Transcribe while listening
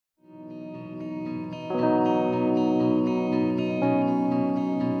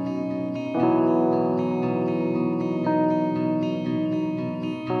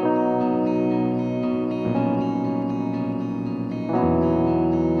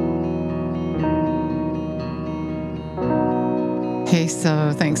Hey,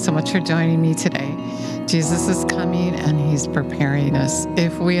 so thanks so much for joining me today. Jesus is coming and he's preparing us.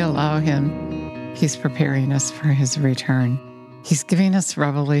 If we allow him, he's preparing us for his return. He's giving us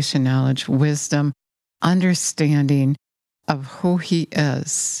revelation knowledge, wisdom, understanding of who he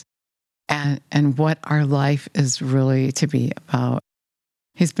is and what our life is really to be about.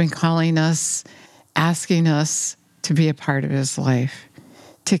 He's been calling us, asking us to be a part of his life,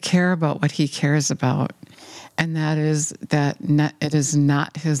 to care about what he cares about. And that is that it is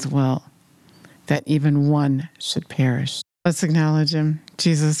not his will that even one should perish. Let's acknowledge him.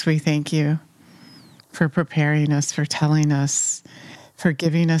 Jesus, we thank you for preparing us, for telling us, for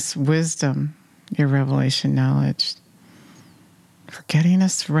giving us wisdom, your revelation knowledge, for getting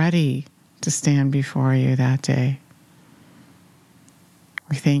us ready to stand before you that day.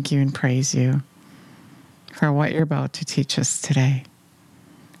 We thank you and praise you for what you're about to teach us today.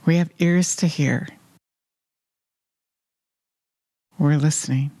 We have ears to hear. We're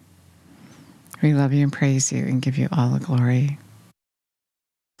listening. We love you and praise you and give you all the glory.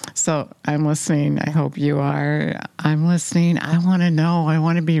 So I'm listening. I hope you are. I'm listening. I want to know. I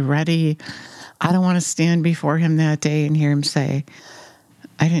want to be ready. I don't want to stand before him that day and hear him say,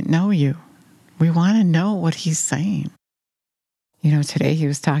 I didn't know you. We want to know what he's saying. You know, today he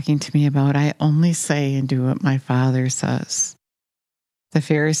was talking to me about, I only say and do what my Father says. The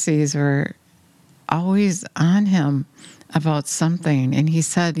Pharisees were always on him about something. And he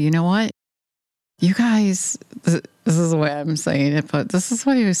said, you know what? You guys, this is the way I'm saying it, but this is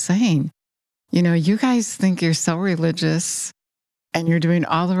what he was saying. You know, you guys think you're so religious and you're doing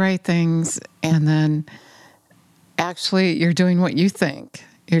all the right things. And then actually you're doing what you think.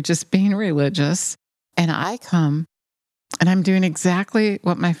 You're just being religious. And I come and I'm doing exactly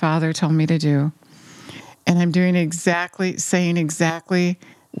what my Father told me to do. And I'm doing saying exactly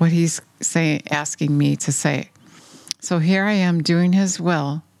what he's asking me to say. So here I am doing his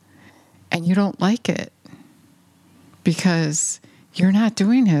will, and you don't like it because you're not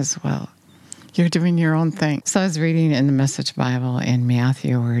doing his will. You're doing your own thing. So I was reading in the Message Bible in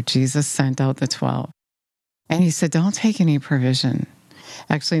Matthew where Jesus sent out the 12. And he said, don't take any provision.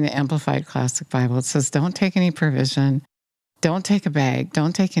 Actually, in the Amplified Classic Bible, it says, don't take any provision. Don't take a bag.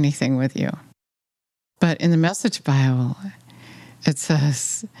 Don't take anything with you. But in the Message Bible, it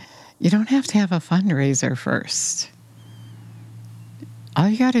says, you don't have to have a fundraiser first. All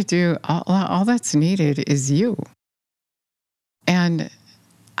you got to do, all that's needed is you. And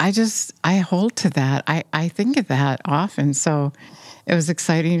I hold to that. I think of that often. So it was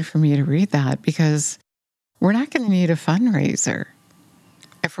exciting for me to read that because we're not going to need a fundraiser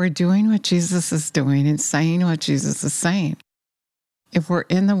if we're doing what Jesus is doing and saying what Jesus is saying. If we're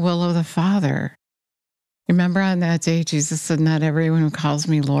in the will of the Father. Remember on that day, Jesus said, not everyone who calls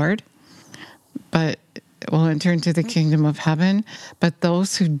me Lord, but will enter into the kingdom of heaven, but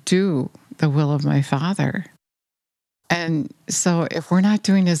those who do the will of my Father. And so if we're not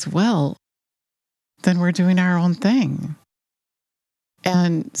doing his will, then we're doing our own thing.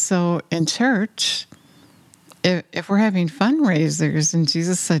 And so in church, if we're having fundraisers and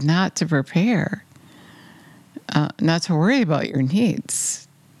Jesus said not to prepare, not to worry about your needs,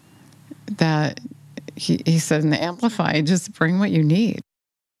 that he said in the Amplified, just bring what you need.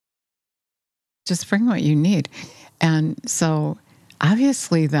 Just bring what you need. And so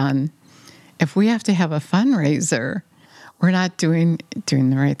obviously then, if we have to have a fundraiser, we're not doing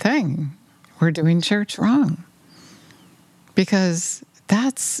the right thing. We're doing church wrong. Because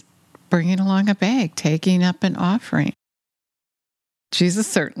that's bringing along a bag, taking up an offering. Jesus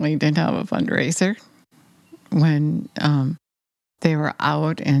certainly didn't have a fundraiser when they were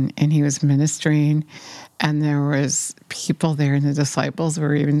out and he was ministering, and there was people there, and the disciples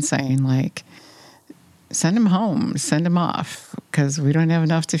were even saying, like, send him home, send him off, because we don't have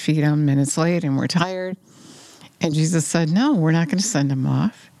enough to feed him, and it's late, and we're tired. And Jesus said, no, we're not going to send him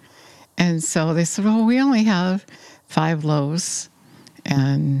off. And so they said, well, we only have 5 loaves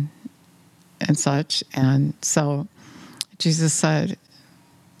and such. And so Jesus said,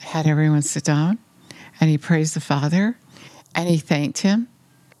 had everyone sit down, and he praised the Father, and he thanked him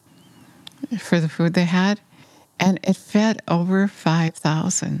for the food they had, and it fed over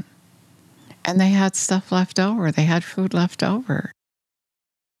 5,000. And they had stuff left over. They had food left over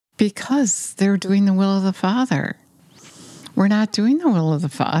because they're doing the will of the Father. We're not doing the will of the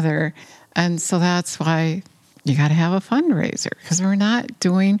Father. And so that's why you got to have a fundraiser, because we're not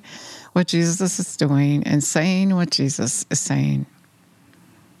doing what Jesus is doing and saying what Jesus is saying.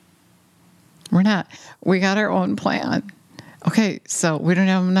 We got our own plan. Okay, so we don't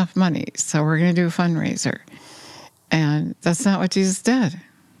have enough money, so we're going to do a fundraiser. And that's not what Jesus did.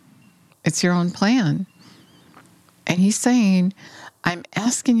 It's your own plan. And he's saying, I'm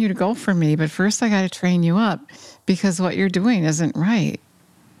asking you to go for me, but first I got to train you up because what you're doing isn't right.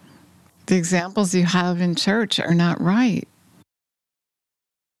 The examples you have in church are not right.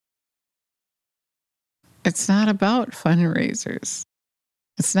 It's not about fundraisers.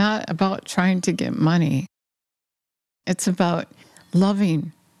 It's not about trying to get money. It's about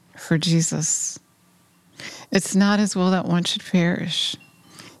loving for Jesus. It's not his will that one should perish.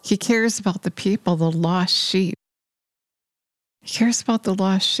 He cares about the people, the lost sheep. He cares about the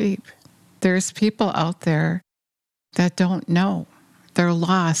lost sheep. There's people out there that don't know. They're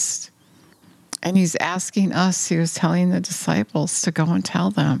lost. And he's asking us, he was telling the disciples to go and tell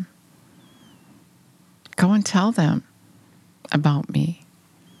them. Go and tell them about me.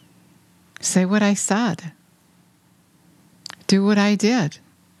 Say what I said. Do what I did.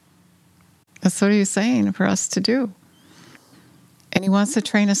 That's what he's saying for us to do. And he wants to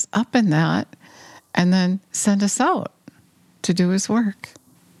train us up in that and then send us out to do his work,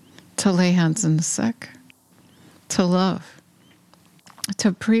 to lay hands on the sick, to love,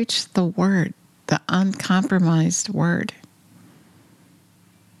 to preach the word, the uncompromised word.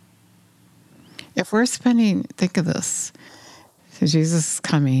 If we're spending, think of this, Jesus is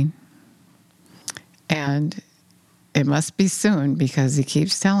coming, and it must be soon because he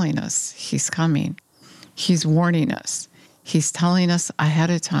keeps telling us he's coming. He's warning us. He's telling us ahead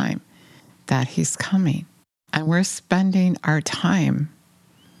of time that he's coming. And we're spending our time,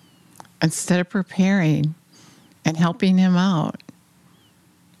 instead of preparing and helping him out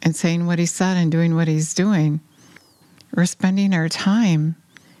and saying what he said and doing what he's doing, we're spending our time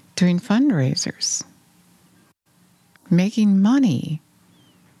doing fundraisers, making money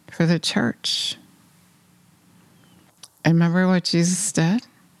for the church. And remember what Jesus did?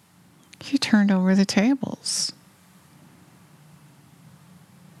 He turned over the tables.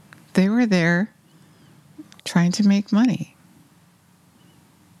 They were there trying to make money.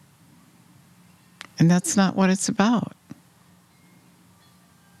 And that's not what it's about.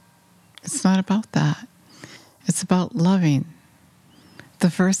 It's not about that. It's about loving. The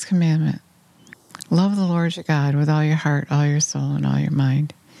first commandment, love the Lord your God with all your heart, all your soul, and all your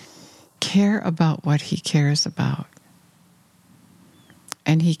mind. Care about what he cares about.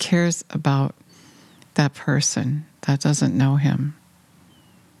 And he cares about that person that doesn't know him.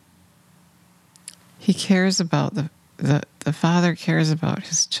 He cares about the Father cares about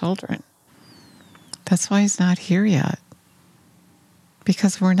his children. That's why he's not here yet.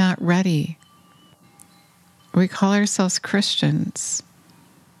 Because we're not ready. We call ourselves Christians,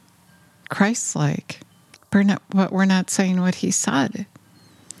 Christ-like, but we're not saying what he said.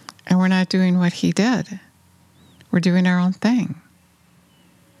 And we're not doing what he did. We're doing our own thing.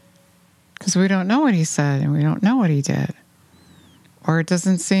 Because we don't know what he said and we don't know what he did. Or it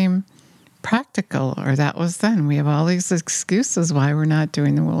doesn't seem practical, or that was then. We have all these excuses why we're not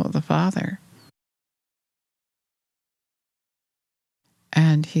doing the will of the Father.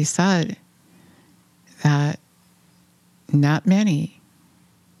 And he said that not many,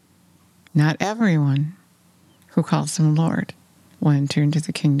 not everyone who calls him Lord will enter into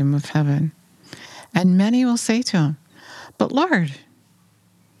the kingdom of heaven. And many will say to him, but Lord,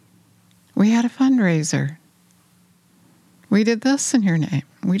 we had a fundraiser. We did this in your name.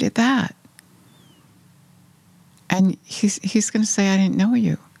 We did that. And he's going to say, I didn't know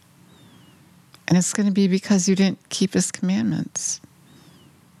you. And it's going to be because you didn't keep his commandments.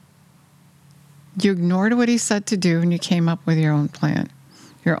 You ignored what he said to do and you came up with your own plan,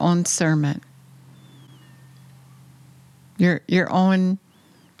 your own sermon, your own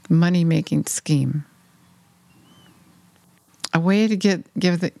money-making scheme. A way to get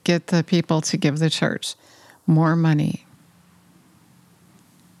the people to give the church more money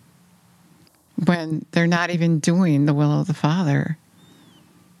when they're not even doing the will of the Father.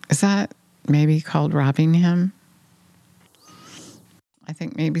 Is that maybe called robbing him? I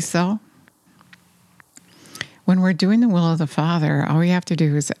think maybe so. When we're doing the will of the Father, all we have to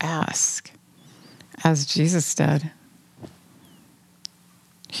do is ask, as Jesus did.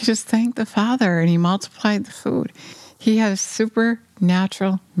 He just thanked the Father and he multiplied the food. He had a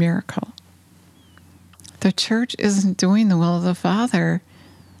supernatural miracle. The church isn't doing the will of the Father.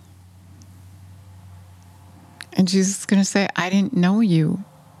 And Jesus is going to say, I didn't know you.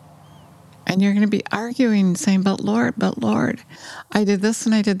 And you're going to be arguing, saying, but Lord, I did this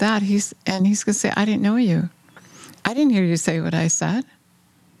and I did that. He's going to say, I didn't know you. I didn't hear you say what I said.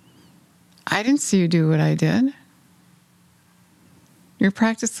 I didn't see you do what I did. You're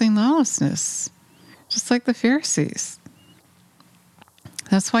practicing lawlessness, just like the Pharisees.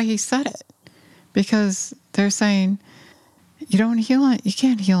 That's why he said it. Because they're saying, you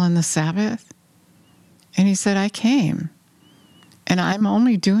can't heal on the Sabbath. And he said, I came. And I'm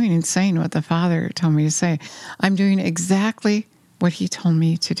only doing and saying what the Father told me to say. I'm doing exactly what he told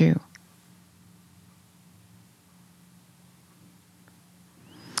me to do.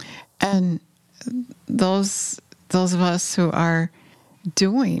 And those of us who are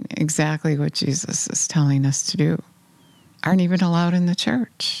doing exactly what Jesus is telling us to do aren't even allowed in the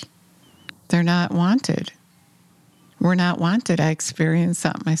church. They're not wanted. We're not wanted. I experienced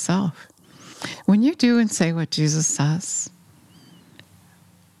that myself. When you do and say what Jesus says,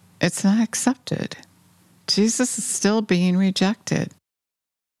 it's not accepted. Jesus is still being rejected.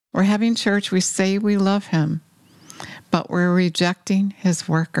 We're having church, we say we love him, but we're rejecting his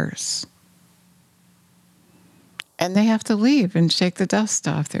workers. And they have to leave and shake the dust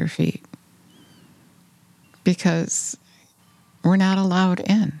off their feet because we're not allowed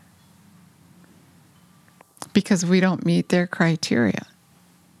in, because we don't meet their criteria.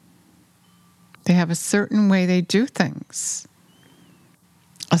 They have a certain way they do things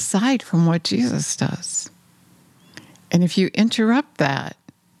aside from what Jesus does. And if you interrupt that,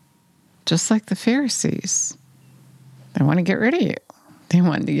 just like the Pharisees, they want to get rid of you. They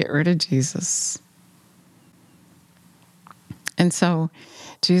wanted to get rid of Jesus. And so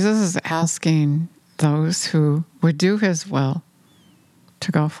Jesus is asking those who would do his will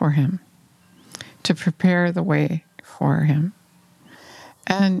to go for him, to prepare the way for him.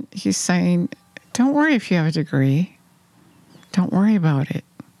 And he's saying, don't worry if you have a degree. Don't worry about it.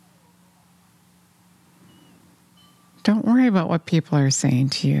 Don't worry about what people are saying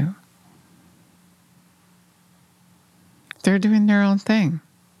to you. They're doing their own thing.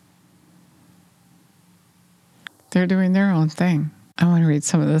 They're doing their own thing. I want to read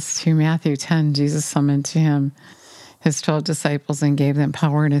some of this to you. Matthew 10, Jesus summoned to him his 12 disciples and gave them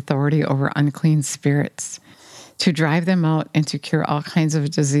power and authority over unclean spirits to drive them out and to cure all kinds of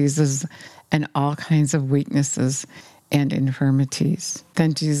diseases and all kinds of weaknesses and infirmities.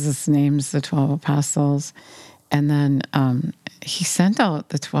 Then Jesus names the 12 apostles, and then he sent out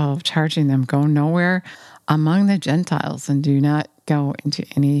the 12, charging them, go nowhere among the Gentiles and do not go into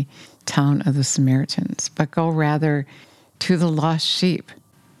any town of the Samaritans, but go rather to the lost sheep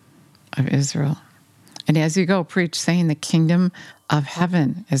of Israel. And as you go, preach, saying the kingdom of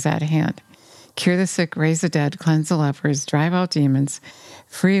heaven is at hand. Cure the sick, raise the dead, cleanse the lepers, drive out demons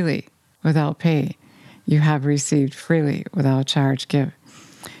freely without pay. You have received freely without charge. Give.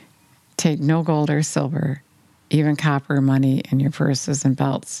 Take no gold or silver, even copper or money in your purses and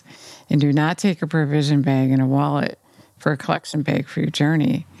belts. And do not take a provision bag and a wallet for a collection bag for your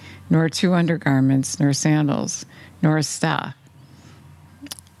journey, nor 2 undergarments, nor sandals, nor a staff.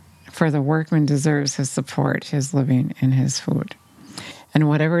 For the workman deserves his support, his living, and his food. And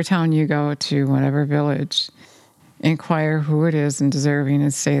whatever town you go to, whatever village, inquire who it is and deserving,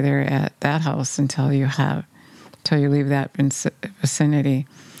 and stay there at that house until you leave that vicinity.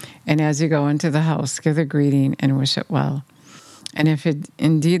 And as you go into the house, give the greeting and wish it well. And if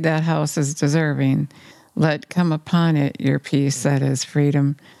indeed that house is deserving, let come upon it your peace, that is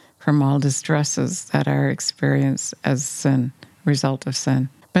freedom from all distresses that are experienced as sin, result of sin.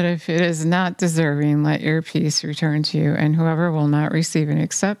 But if it is not deserving, let your peace return to you, and whoever will not receive and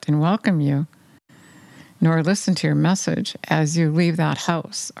accept and welcome you, nor listen to your message as you leave that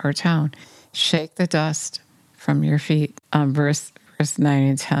house or town, shake the dust from your feet. Verse 9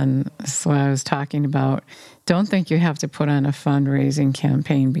 and 10 is what I was talking about. Don't think you have to put on a fundraising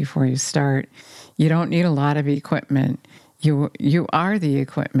campaign before you start. You don't need a lot of equipment. You are the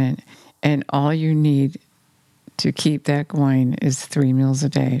equipment, and all you need to keep that going is 3 meals a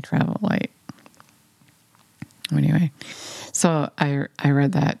day, travel light. Anyway, so I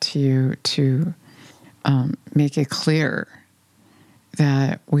read that to you to make it clear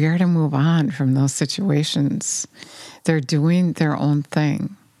that we are to move on from those situations. They're doing their own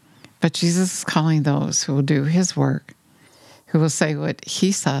thing. But Jesus is calling those who will do his work, who will say what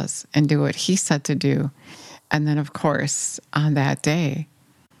he says and do what he said to do. And then, of course, on that day,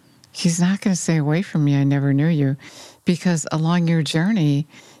 he's not going to say, away from me, I never knew you, because along your journey,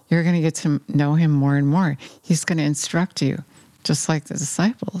 you're going to get to know him more and more. He's going to instruct you, just like the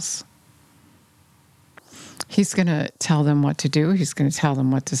disciples. He's going to tell them what to do. He's going to tell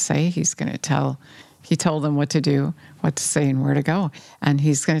them what to say. He told them what to do, what to say, and where to go. And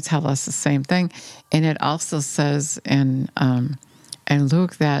he's going to tell us the same thing. And it also says in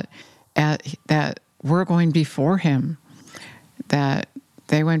Luke that we're going before him, that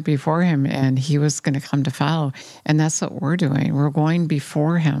they went before him and he was going to come to follow. And that's what we're doing. We're going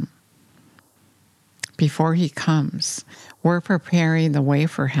before him. Before he comes, we're preparing the way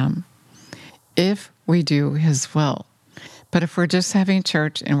for him if we do his will. But if we're just having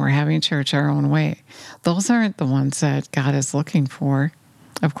church and we're having church our own way, those aren't the ones that God is looking for,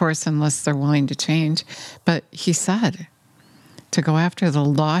 of course, unless they're willing to change. But he said to go after the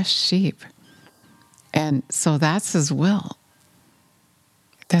lost sheep. And so that's his will,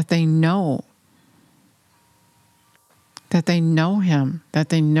 that they know him, that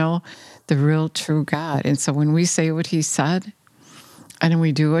they know the real true God. And so when we say what he said and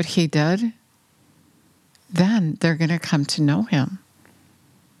we do what he did, then they're going to come to know him.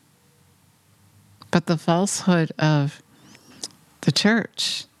 But the falsehood of the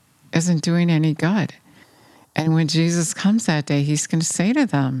church isn't doing any good. And when Jesus comes that day, he's going to say to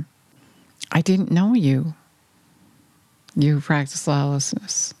them, I didn't know you. You practice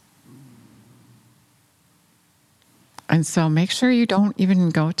lawlessness. And so make sure you don't even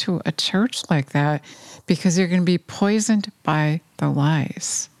go to a church like that, because you're going to be poisoned by the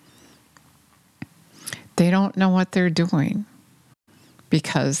lies. They don't know what they're doing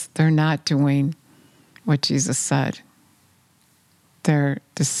because they're not doing what Jesus said. They're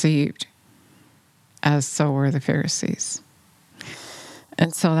deceived, as so were the Pharisees.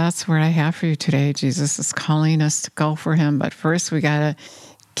 And so that's what I have for you today. Jesus is calling us to go for him, but first we have to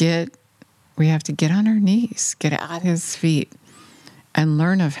get on our knees, get at his feet, and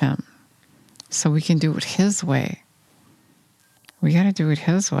learn of him so we can do it his way. We got to do it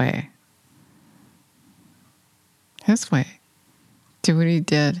his way. His way. Do what he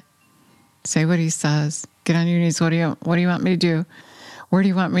did. Say what he says. Get on your knees. What do you want me to do? Where do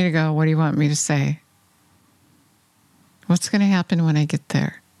you want me to go? What do you want me to say? What's going to happen when I get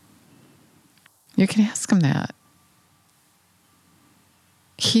there? You can ask him that.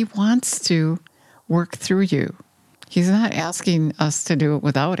 He wants to work through you. He's not asking us to do it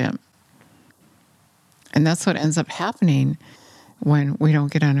without him. And that's what ends up happening when we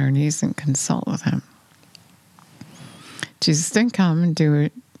don't get on our knees and consult with him. Jesus didn't come and do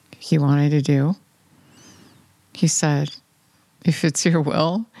what he wanted to do. He said, if it's your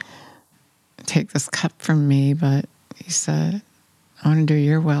will, take this cup from me. But he said, I want to do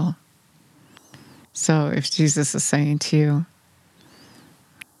your will. So if Jesus is saying to you,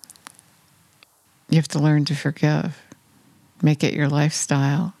 you have to learn to forgive, make it your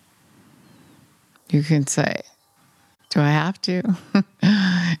lifestyle, you can say, do I have to?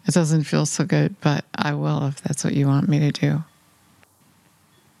 It doesn't feel so good, but I will if that's what you want me to do.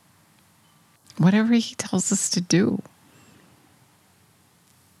 Whatever he tells us to do,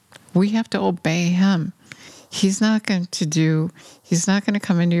 we have to obey him. He's not going to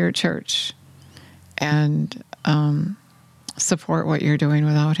come into your church and support what you're doing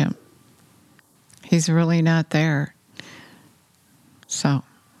without him. He's really not there. So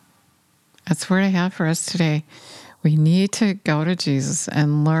that's what I have for us today. We need to go to Jesus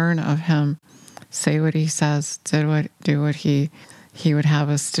and learn of him, say what he says, do what he would have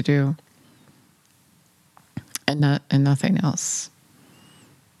us to do, and nothing else.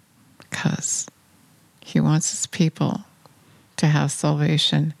 Because he wants his people to have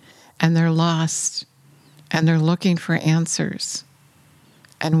salvation, and they're lost, and they're looking for answers.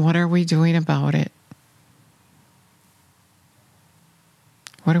 And what are we doing about it?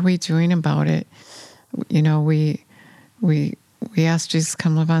 What are we doing about it? You know, we ask Jesus to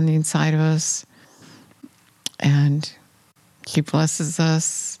come live on the inside of us, and he blesses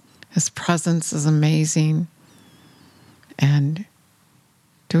us. His presence is amazing. And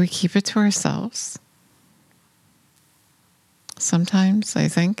do we keep it to ourselves? Sometimes I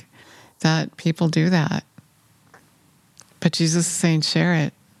think that people do that. But Jesus is saying, share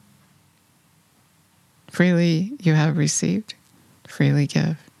it. Freely you have received, freely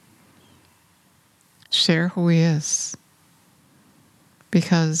give. Share who he is,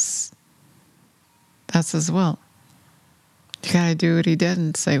 because that's his will. You got to do what he did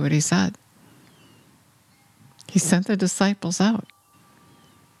and say what he said. He sent the disciples out.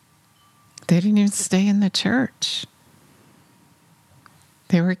 They didn't even stay in the church.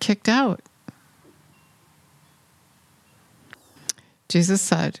 They were kicked out. Jesus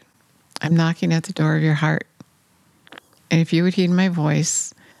said, I'm knocking at the door of your heart. And if you would heed my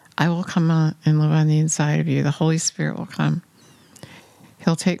voice, I will come and live on the inside of you. The Holy Spirit will come.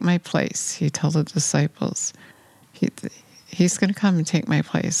 He'll take my place. He told the disciples, he's going to come and take my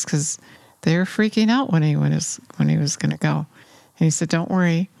place, because they were freaking out when he was going to go. And he said, don't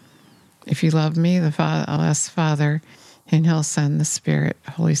worry. If you love me, I'll ask the Father, and he'll send the Spirit,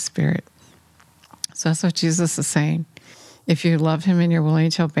 Holy Spirit. So that's what Jesus is saying. If you love him and you're willing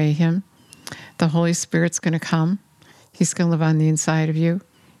to obey him, the Holy Spirit's going to come. He's going to live on the inside of you.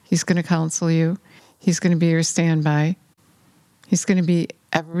 He's going to counsel you. He's going to be your standby. He's going to be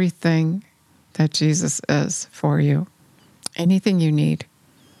everything that Jesus is for you. Anything you need.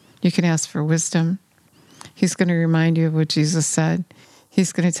 You can ask for wisdom. He's going to remind you of what Jesus said.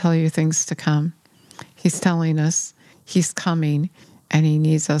 He's going to tell you things to come. He's telling us he's coming, and he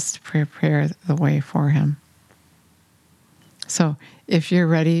needs us to prepare the way for him. So if you're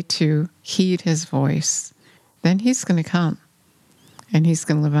ready to heed his voice, then he's going to come, and he's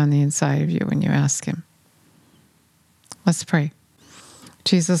going to live on the inside of you when you ask him. Let's pray.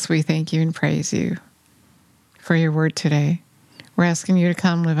 Jesus, we thank you and praise you for your word today. We're asking you to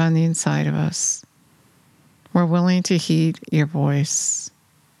come live on the inside of us. We're willing to heed your voice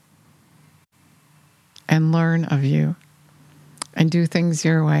and learn of you and do things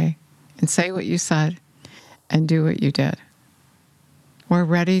your way and say what you said and do what you did. We're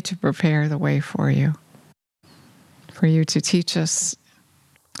ready to prepare the way for you to teach us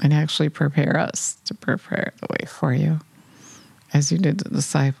and actually prepare us to prepare the way for you as you did the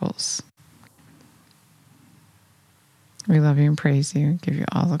disciples. We love you and praise you and give you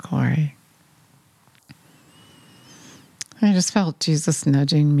all the glory. I just felt Jesus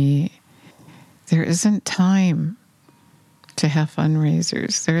nudging me. There isn't time to have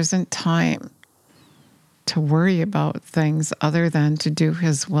fundraisers. There isn't time to worry about things other than to do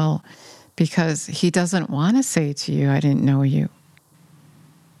his will, because he doesn't want to say to you, I didn't know you.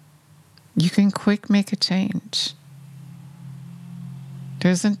 You can quick make a change.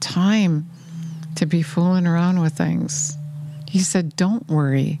 There isn't time to be fooling around with things. He said, don't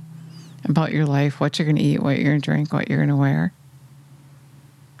worry about your life, what you're going to eat, what you're going to drink, what you're going to wear.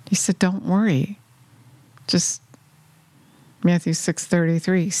 He said, don't worry. Just Matthew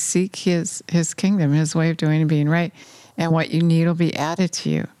 6:33, seek his kingdom, his way of doing and being right, and what you need will be added to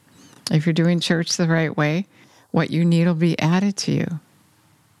you. If you're doing church the right way, what you need will be added to you.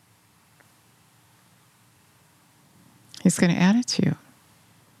 He's going to add it to you.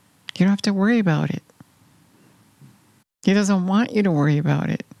 You don't have to worry about it. He doesn't want you to worry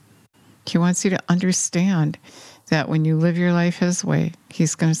about it. He wants you to understand that when you live your life his way,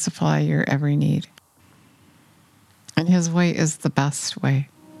 he's going to supply your every need. And his way is the best way.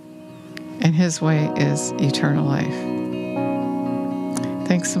 And his way is eternal life.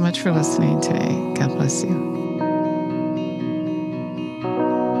 Thanks so much for listening today. God bless you.